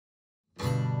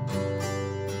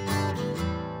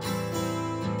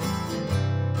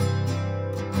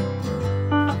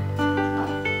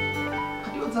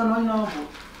Ana,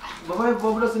 vai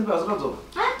vou assim para as outras.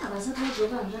 Ah, mas eu tô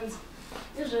jogando.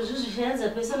 Eu já já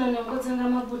pensando em ngotsenga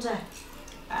maputa.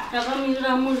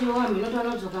 Takamira muri wami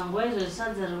notanodzoka nguva izvo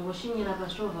sadza ringoshinyira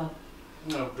pastova.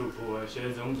 Nakutopuwa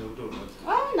shaedza kunze kutorwadza.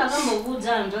 Ah,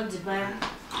 ndakambokuudza hanzvadzi paya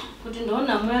kuti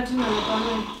ndoona moya tinano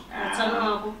pano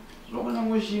mutsano wako. Zvokona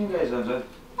ngoshinga izvi hanzvadzi.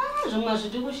 Ah, zvimwe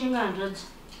hazviti kushinga hanzvadzi.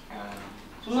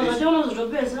 Zvimwe zvacho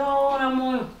unozotopedzisira waora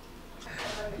moyo.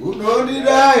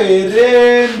 Unodida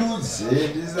here ndudzi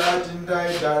ndisati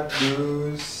ndaita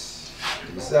dusi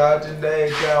ndisati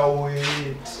ndaita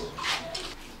wit.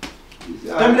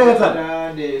 Tambira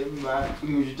katsana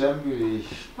muchitambire.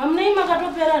 Pamunei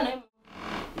makatopera nei?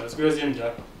 Masikuya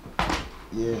siyemjaka.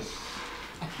 Yes.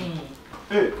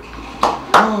 Hey.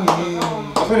 Oh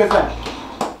yeah. Apere tsana.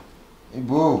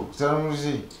 Ibo, tsana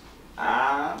musi.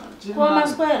 Ah, Kwa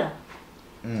masquera?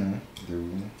 Ndio.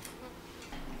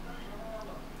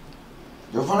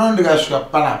 Ndofana ndikasvika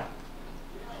panapa.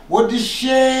 Woti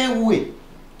shewe.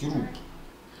 Tiru.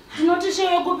 Tinoti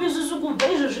shewe kupi isusu kubva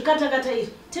izvo zvikatakata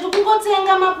izvi. Tiri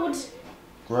kungotsenga maputi.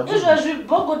 Izvo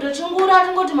zvibhogodho chingura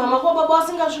tingoti mama kwa baba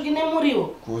wasingasviki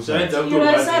nemuriwo. Shaedza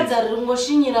kutorwadza. Sadza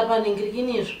ringoshinyira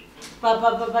panhingirikini izvo.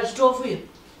 Pachitofu iyo.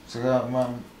 Saka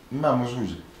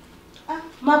mamusuje. Ah,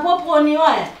 mapopcorn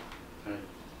waya.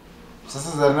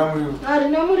 Sasa zarina muriwo.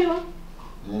 Harina muriwo.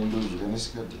 Ndo zvine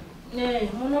Scud.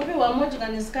 Munopiwa modya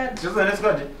neScud. Zvose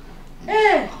neScud.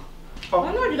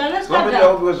 Vanodya neScud.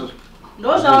 Vanodya kwezvo.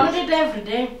 Ndozvavanotoita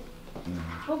everyday.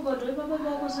 Bogodho ipapa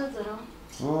pako sadza rawo.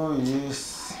 Oh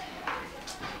yes.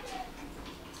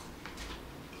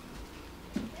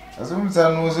 Asi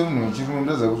mutsano semunhu wechirume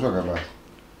ndadza kutsvaga basa.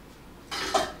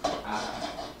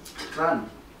 Tsana.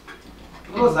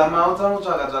 Unozamawo tsana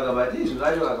utsvaka but izvi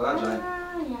zvacho zvakadzvanya.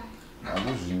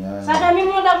 Hakuzvinyanya. Saka mimi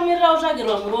munoda kumirira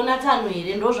utsvagirwa muriona tsano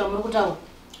here ndozvamuri kutaura.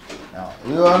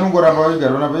 Iwo anongoramba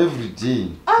vachigara napa everyday.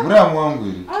 Muramu wangu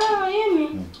here.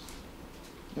 Imi.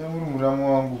 Muri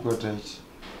muramu wangu kwataichi.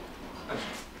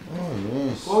 Oh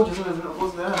yes. Ko jisona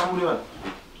zina namuri vana.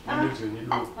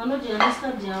 Vanodya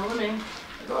neScud yavo nei.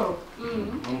 Toro.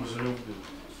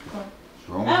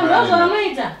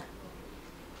 Ndozvavanoita.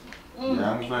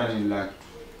 Yangu fani luck.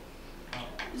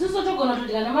 Isusu togona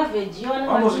kutodya nemavheji.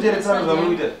 Vambozvitere tsana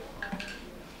zvavanoita.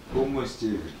 Almost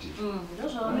every day.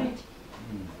 Ndozvavanoita.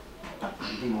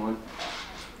 Ndimoni.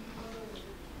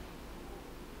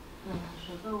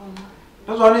 Zvakaoma.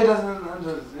 Ndozvavanoita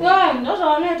hanzvadzi.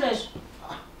 Ndozvavanoita izvo.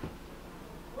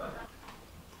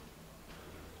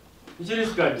 Ichiri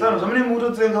Scud. Tsana zvamune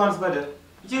mutotsenga vana Scud.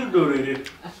 Ichiri doro here.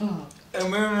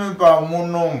 Emwe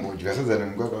pamunombodya sadza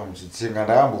nemugwagwa muchitsenga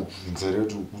ndakambobvunza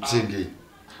kuti utsengei.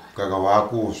 Kaka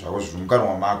wako zvako zviri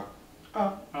mukanwa mako.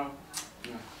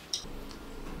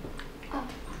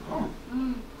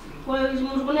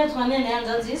 Muri kunetswa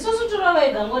nenhanzvadzi. Isusu turova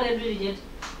gango redu iri chete.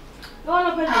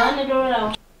 Iwanopedza nedoro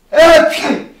ravo.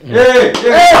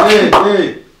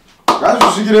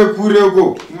 Ngazvisvikire kure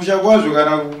uko. Musha kwazvo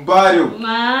kana kumbari uko.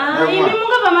 Imi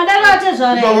mungabva madaro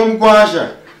atezvare. Ipapo mukwasha.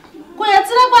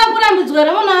 Kuyetsira kwakurambidzwa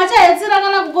remunhu achayetsira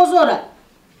kana kukosora.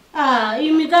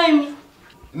 Imi kaimi.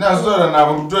 Nazotaura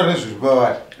navo kutora nezviri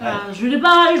pavari. Zviri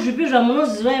pavari zvipi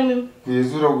zvamunoziva imi?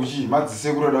 Kuyetsura kuchii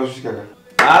madzisekuru ada kusvika ka.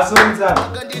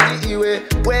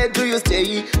 Where do you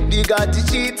stay? Ndigati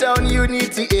Chi-town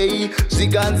unity A.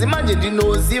 Zviganzi manje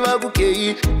ndinoziva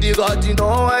kukei. Ndigati no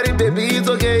worry baby it's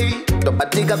okay.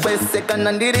 Ndobatika kwese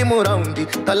kana ndiri muraundi.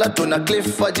 Talatona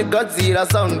cliff achigadzira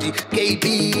soundi. KB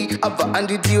abva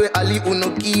anditiwe Ali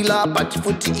unokila.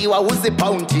 Pachifuti iwa uzi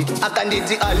poundi.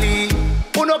 Akanditi Ali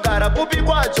unogara kupi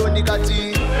kwacho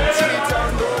ndikati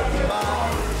Chi-town ndokumba.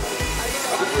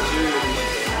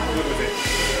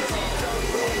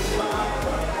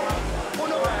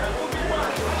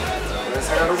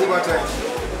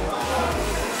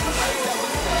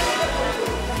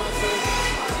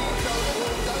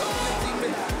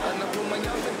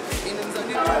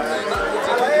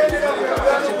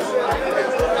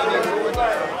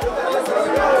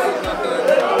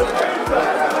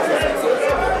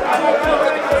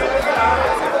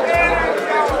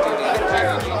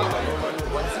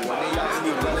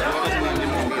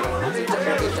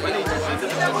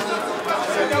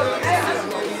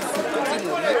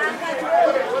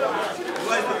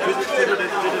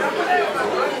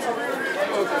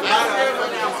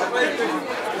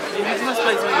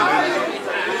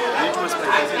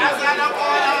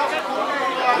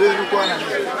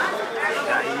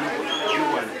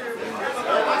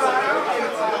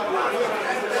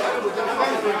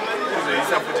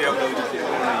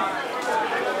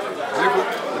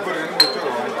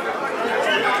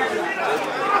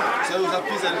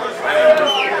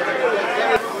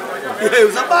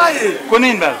 usabaye.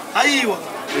 Konini baba? Aiwa.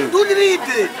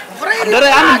 Ndiripe. Ndare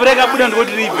ani mvureka buda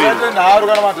ndoti ripe. Naaro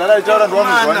kana madhara itaura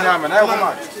ndovanonzwa nyama naye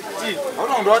kumati.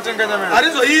 Hauna ndowatenga nyama.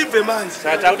 Arizoipe manje.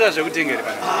 Saka takuta zvekutengera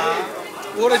kana.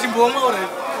 Ora chimbomwa ora.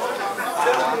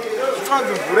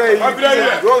 Tsanzo mvura iyi.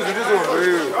 Ndozi ndizomvura.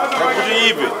 Kuti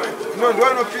ipe. No ndo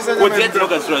anopisa nyama. Kodzi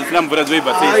dzinogasura zina mvura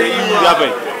zoipa sei apa.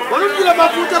 Vanopira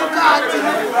mafuta mukati.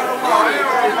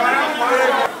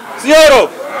 Signoro.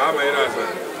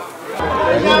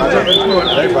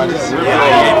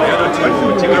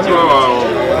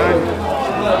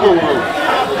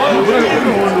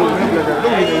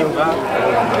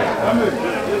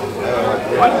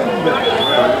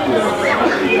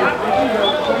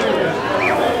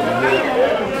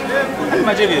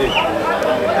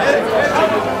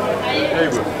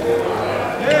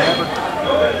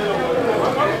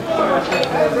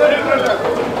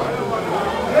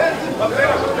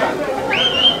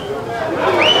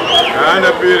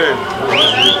 Ana pire.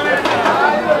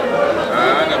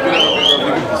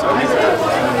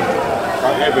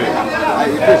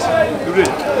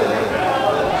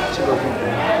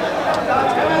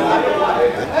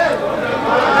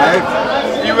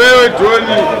 Iwewe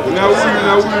Tony na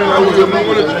huyu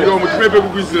mongolo tukio mtipepe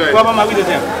ku Israel. Kwa mama kuita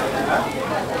tena.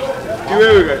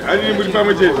 Iwewe ali muri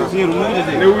pamwe chete.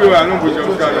 Ne huyo anombocha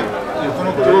mkana.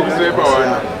 Toko Israel pa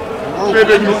wana.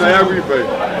 Pepe kisa yako ipa.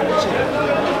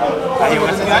 Ayo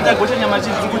hata gocha nyama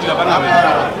chizi kudya pana wewe.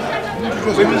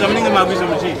 Wewe mzamninge makuisa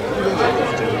muchi.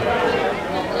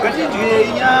 Kati ndiye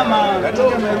inyama, Kati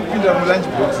nyama irupinda mu lunch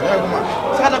box yakuma.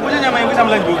 saka gocha nyama yekuisa mu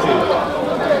lunch box.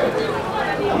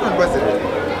 Unobazira.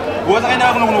 Boza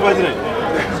kaenda kuno kunobazira. Yo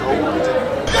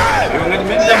ngati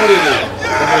mimi ndamurere.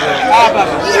 Apa.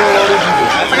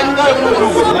 Saka ngawe kuno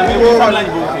kuno na mimi mu lunch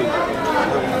box.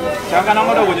 Saka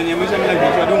nangoda gocha nyama yekuisa mu lunch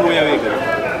box adungo ya wega.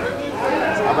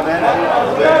 Apa dana?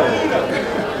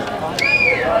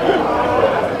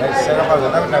 Saka paza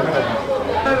na.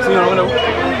 Signora, ona.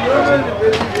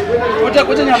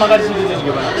 Gocha nyama ngati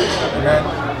chiti bana. Nani?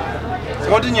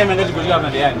 Sikoti nyama ngati gocha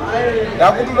bana yani.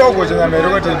 Ndakutuda kugocha nyama iri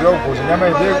kuti ndira kugocha nyama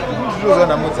iri tuzoza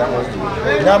namudza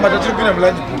nyama tatiri kuina mu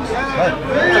lunch box.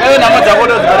 Saka nama dzako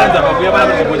ndo dzikarenza pakuya bana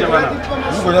kuti gocha bana.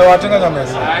 Ngonya watenga nyama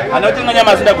iri. Anotenga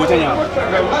nyama asinda gocha nyama.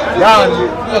 Yani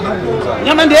ndikuza.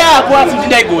 Nyama ndi yako asi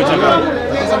ndaigocha bana.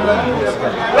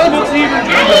 Wewe mtsibu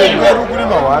Ndiri kuri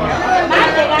mawana.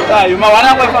 Ayo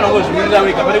mawana kwa ifana ngozvimirira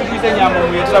wega pari kuisa nyama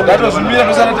muyetera Dato zvimira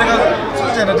ndosana tenga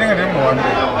sochenda tenga ndi mawana.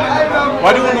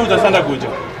 wadi kunudza sanda gocha.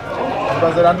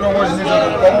 Bazara ndongozvinisa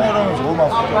kwamuno muzvo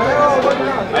mafuta.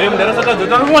 Ayo mudara saka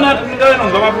dzota unoona ngawe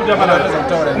nonzwa mafuta pana.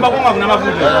 Kumba kumwa kuna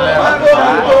mafuta.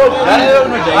 Dare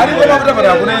unojaira. Ari kwa mafuta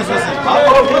pana kuna isosi.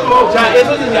 Cha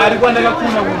esosi ndi ari kwanda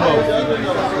kakuna kumba.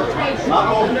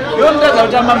 Yo ndadza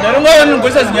kutamba mudare ngoyo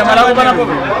ngoisa zinyama rako pana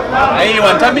popo. Ayo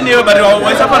wantambi neyo bari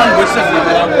waisa pana ngoisa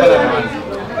zinyama rako pana.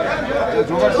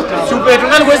 Supe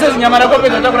tungani ngoisa zinyama rako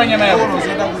pedza takura nyama yako.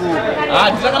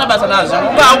 Ah, tisakana basa nazvo.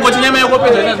 Unga ungoti nyama yako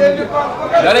pedza ina.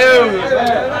 Dare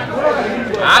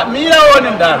mira one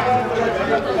mudare.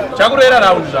 Chakurera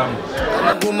raundi zvangu.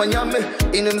 Guma nyame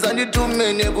ine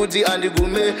mzanditume nekuti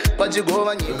andigume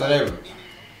pachigova nyika.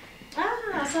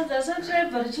 Sadza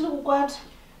satreva richiri kukwata.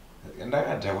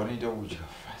 Ndakadhakwa noita kudya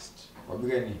fast.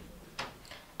 Wabika nini?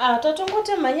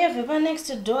 Tatongote manyevhe pa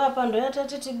next door apa ndoya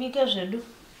tati tibike zvedu.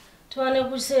 Tiwane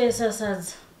kuseesa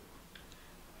sadza.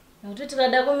 Nokuti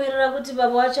tikada kumirira kuti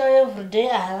baba wacho everyday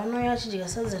vanouya vachidya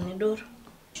sadza nedoro.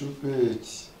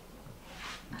 Chupeti.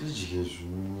 Ndidye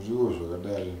zvimuriwo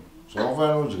zvakadaro.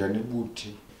 Zvakafanira kudya nebute.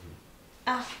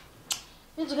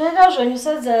 Idya ikazvonyu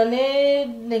sadza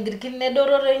negirikini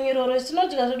nedoro renyu iroro.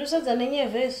 Tinodya zvedu sadza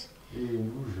nenyevhesi.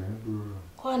 Ndikudya nedoro.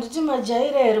 Kwanditi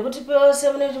majaira here kuti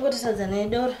pose mune chingoti sadza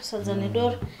nedoro, sadza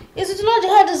nedoro. Isi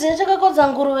tinodya hatiziye chakakodza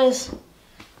nguruve isi.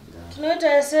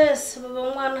 Tinoita esesi baba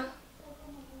mwana.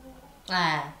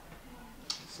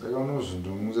 Saka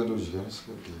unozvindomutsa ndodya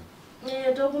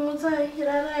nesikadhera. Tokumutsai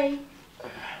rarai.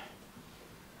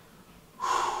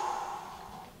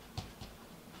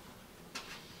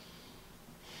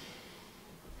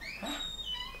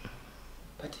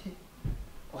 Pati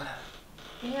warara.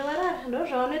 Warara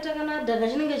ndozvaonoita kana dhaka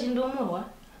chinenge chindomurwa.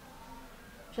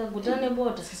 Chaguta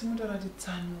nebota. Sisi mutaura kuti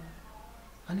Tsano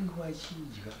vanenge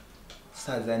vachidya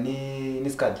sadza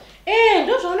neScud.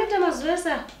 Ndozvaonoita mazuva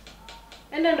esa.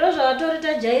 Ende ndozvavatori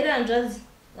tajaira hanzvadzi.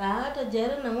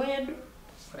 Tajaira nhamo yedu.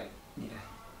 Mira,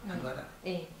 andwara.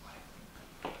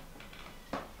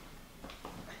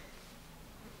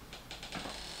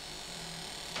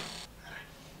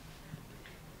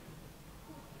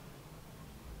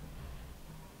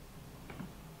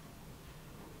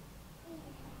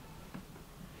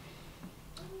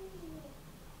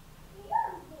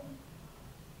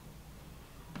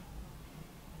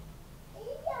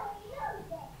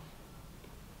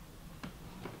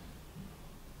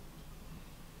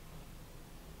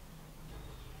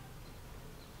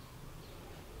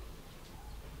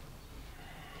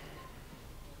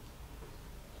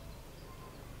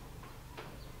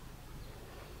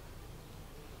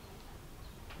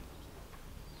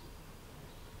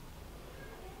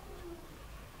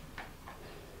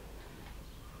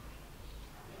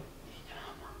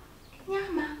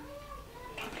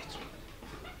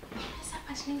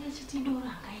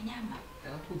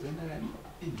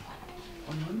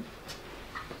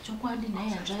 chokwadi naye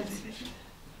hanzvadzi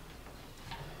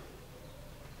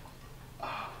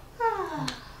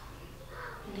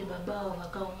ndi baba avo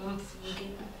vakaoma mfunge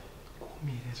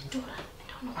tora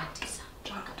ndaunovatisa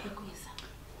vakapekuisa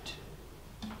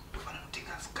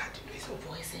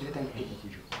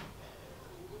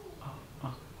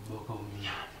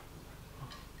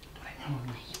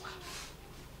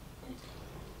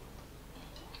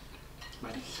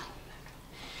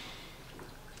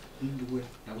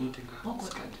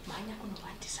manya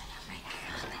kunovatisa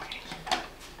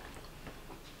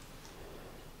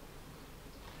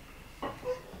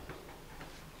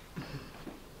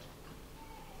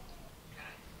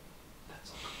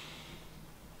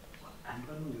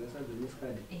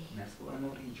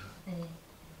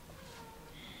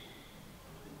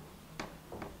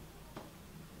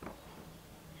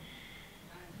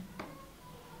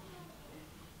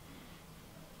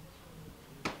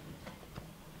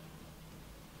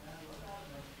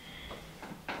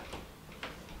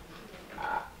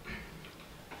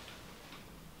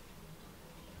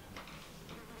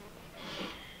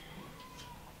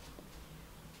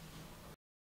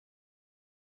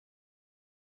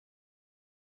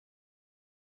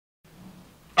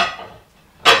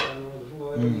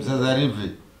Sadza rive.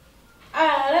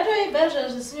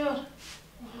 Letoibezvezvi signora.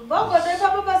 Bogoda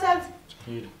ipapa Sadza.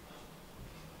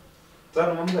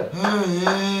 Tsano mamda.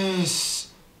 Yes.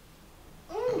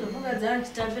 Ndofungadzira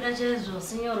ndichitambira chaizvo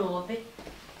signora hope.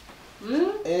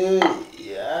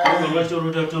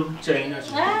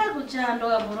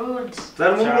 Kuchandwa abroad.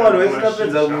 Tsano mumwana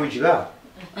wesinapedza kudya.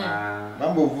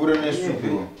 Mambovhure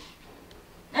nesupu.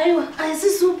 Aiwa, aisi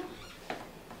supu.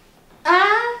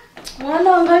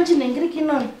 Mwana wanga nchinengiriki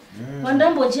nono.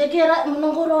 Wandambochekera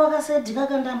munongoro wakasedhika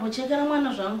kandambochekera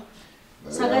mwana zvangu.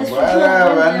 Saka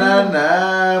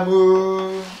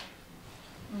vananamo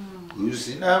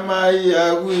kusina mai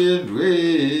akuendwe.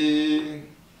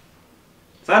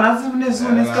 Tsana asi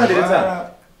kunesune sikadere tsana.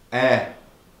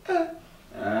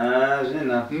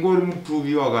 Zvina. Ngori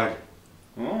mupfuvi wakati.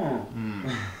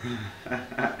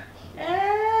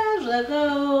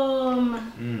 Zvakaoma.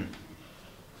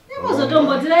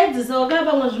 Kuzotombotiraidzisawo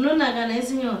pamwe zvinonaka naye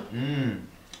signora.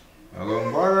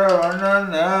 Akangwara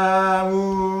vananamo.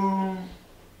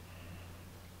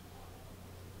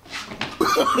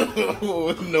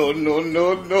 No.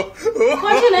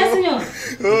 Kwacho naye signora.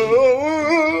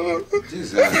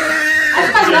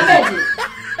 Asikazvapedzi.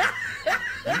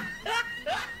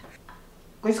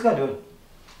 Kwesikadori.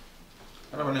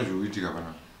 Pana pane zvikuitika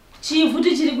pana.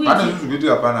 Chifuti chiri kuitika. Pane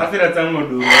zvikuitika pana. Asira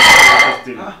tsangodo.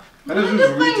 Pane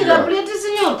zvikuitika. Plate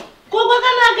signora.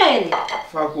 Kwakanaka ere?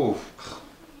 Fuck off.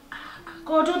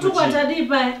 Kototukwa tadi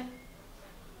paya.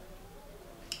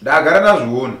 Ndagara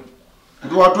nazviona.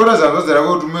 Kuti watora zanza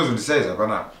rako kuti umezondisaiza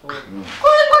panapa.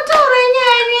 Kotaura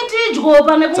nyaya netidyo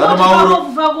pane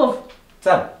kumoti pakofu.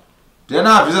 Tsana.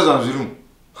 Ndiyana abvisa zvanhu zviri umu.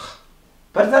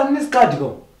 But tsana mune sikadi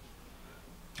ko.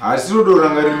 Harisiro doro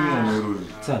ranga ririmo irori.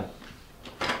 Tsana.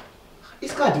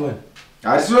 Isikadi wena.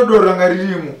 Harisiro doro ranga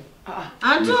ririmo.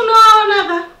 Anti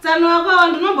unoonaka tsano wako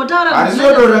ndinombotaura.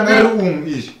 Harisiro doro ranga riri umu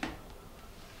izvi.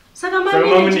 Saka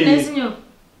mami nesinyo.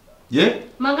 Ye?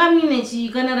 Manga mine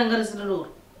chikana ranga risiro doro.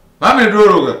 Mami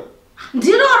doro ka.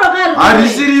 Ndiroro kari.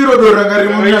 Harisiro doro ranga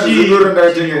ririmo mina doro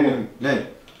ndatenga nini. Ne.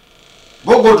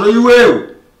 Bogoto iwewe.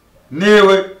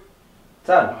 Newe.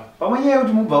 Tsana. Pamwe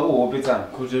kuti mubva kuhope tsana.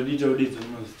 Kuti udite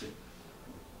must.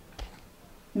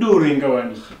 Ndoringa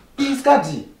wani.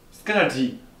 Isikadi.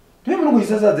 Skadi. Ndiye muri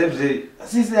kuisa sadza ebve.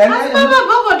 Sisi Asi baba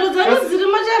bogoto dzanu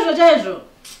dzirimo chaizvo.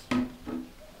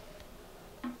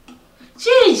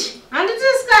 Chichi, handiti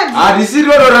sikadi.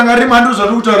 Harisiro doro ranga ririmo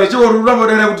handizvati kutaura chiwo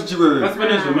rurambodera kuti chiwewe. Asi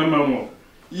pane zvemamamo.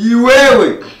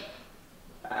 Iwewe.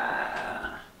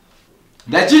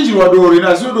 Ndachinjirwa doro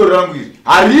ina sio doro rangu iri.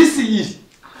 Harisi iri.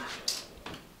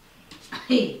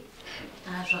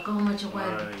 Zvakaoma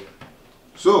chokwadi.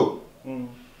 So.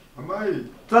 Amai.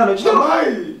 Tsana chiro.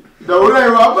 Amai.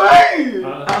 Ndauraiwa amai.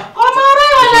 Koma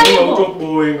uraiwa nani?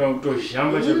 Utoboyenga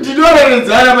utoshamba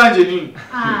Ndidoreredzana manje nini?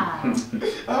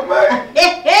 Amai.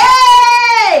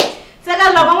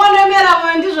 Saka zvakamwanomera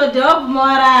mwe ndizvo dhewabhuma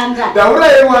waranda.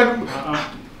 Ndauraiwa.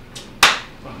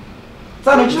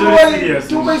 Tsana chiro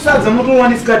tumboisadza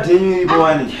mutowani sikadi yenyu ipo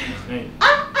wani.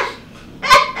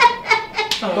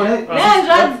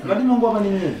 Madinongwa pane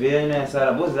mivheya ina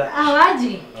yasara boza.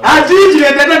 Awadyi.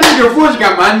 Atidye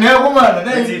ndatadingefodya mani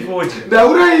yakomana. Ndifodya.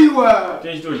 Ndauraiwa.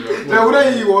 Tenchitodya.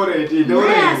 Ndauraiwa already.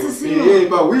 Ndauraiwa.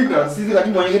 Bawina. Sisi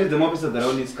katimboanyekeredza mapesa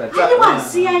dzaraoni sikadi. Aiwa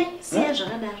siyai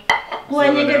zvakadaro.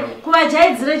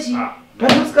 Kuvajaidzira chii?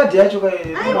 Pane sikadi yacho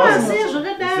kai. Aiwa siyai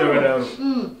zvakadaro.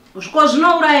 Usviko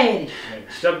zvinouraya here.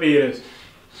 Tapera.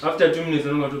 After 2 minutes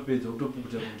unongatopedza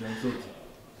kutopukuta nsodzi.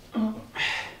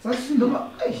 Sasi ndoma.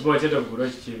 Vachata gura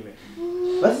chicheme.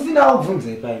 Basi sina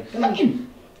kubvunza ipai.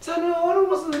 Tsano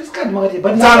wanokusa Scud makati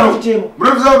but Tsano chemo.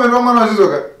 Muripisa kubemba mwana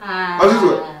wazizoka.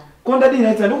 Wazizoka. Konda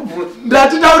dina tsano kubvunza.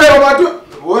 Ndatitaurira watu.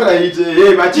 Oraite,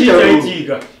 hey machita.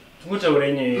 Chichaitika.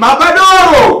 Mutaura nyaya.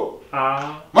 Mabadoro.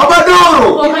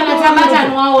 Mabadoro. Kana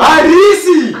tabatani wawo.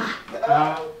 Harisi.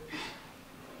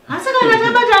 Asi kana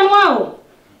tabatani wawo.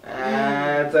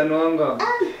 Tsano wanga.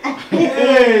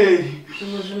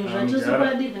 Zvinhu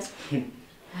zvatisokwadika.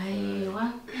 Aiwa.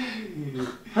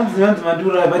 Hanzi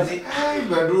madura but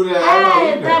Madura.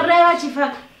 Tareva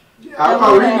chifaka.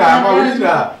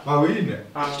 Mawina.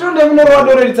 Chitonde munorwa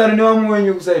doro ritsano nevamwe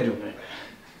wenyu kusaido.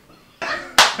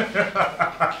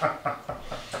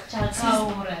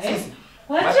 Chakaura.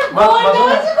 Wachigona.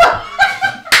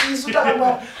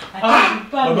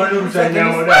 Baba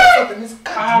norutanyamo da.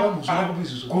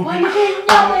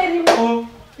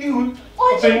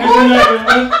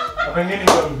 Apengeni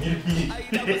kwa mgiripi.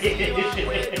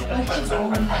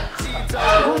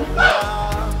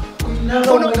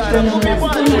 Unogara kubibwa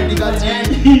ndikati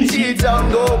chita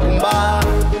ndokumba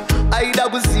aida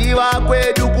kuziva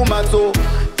kwedu kumatso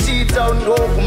chita ndokumba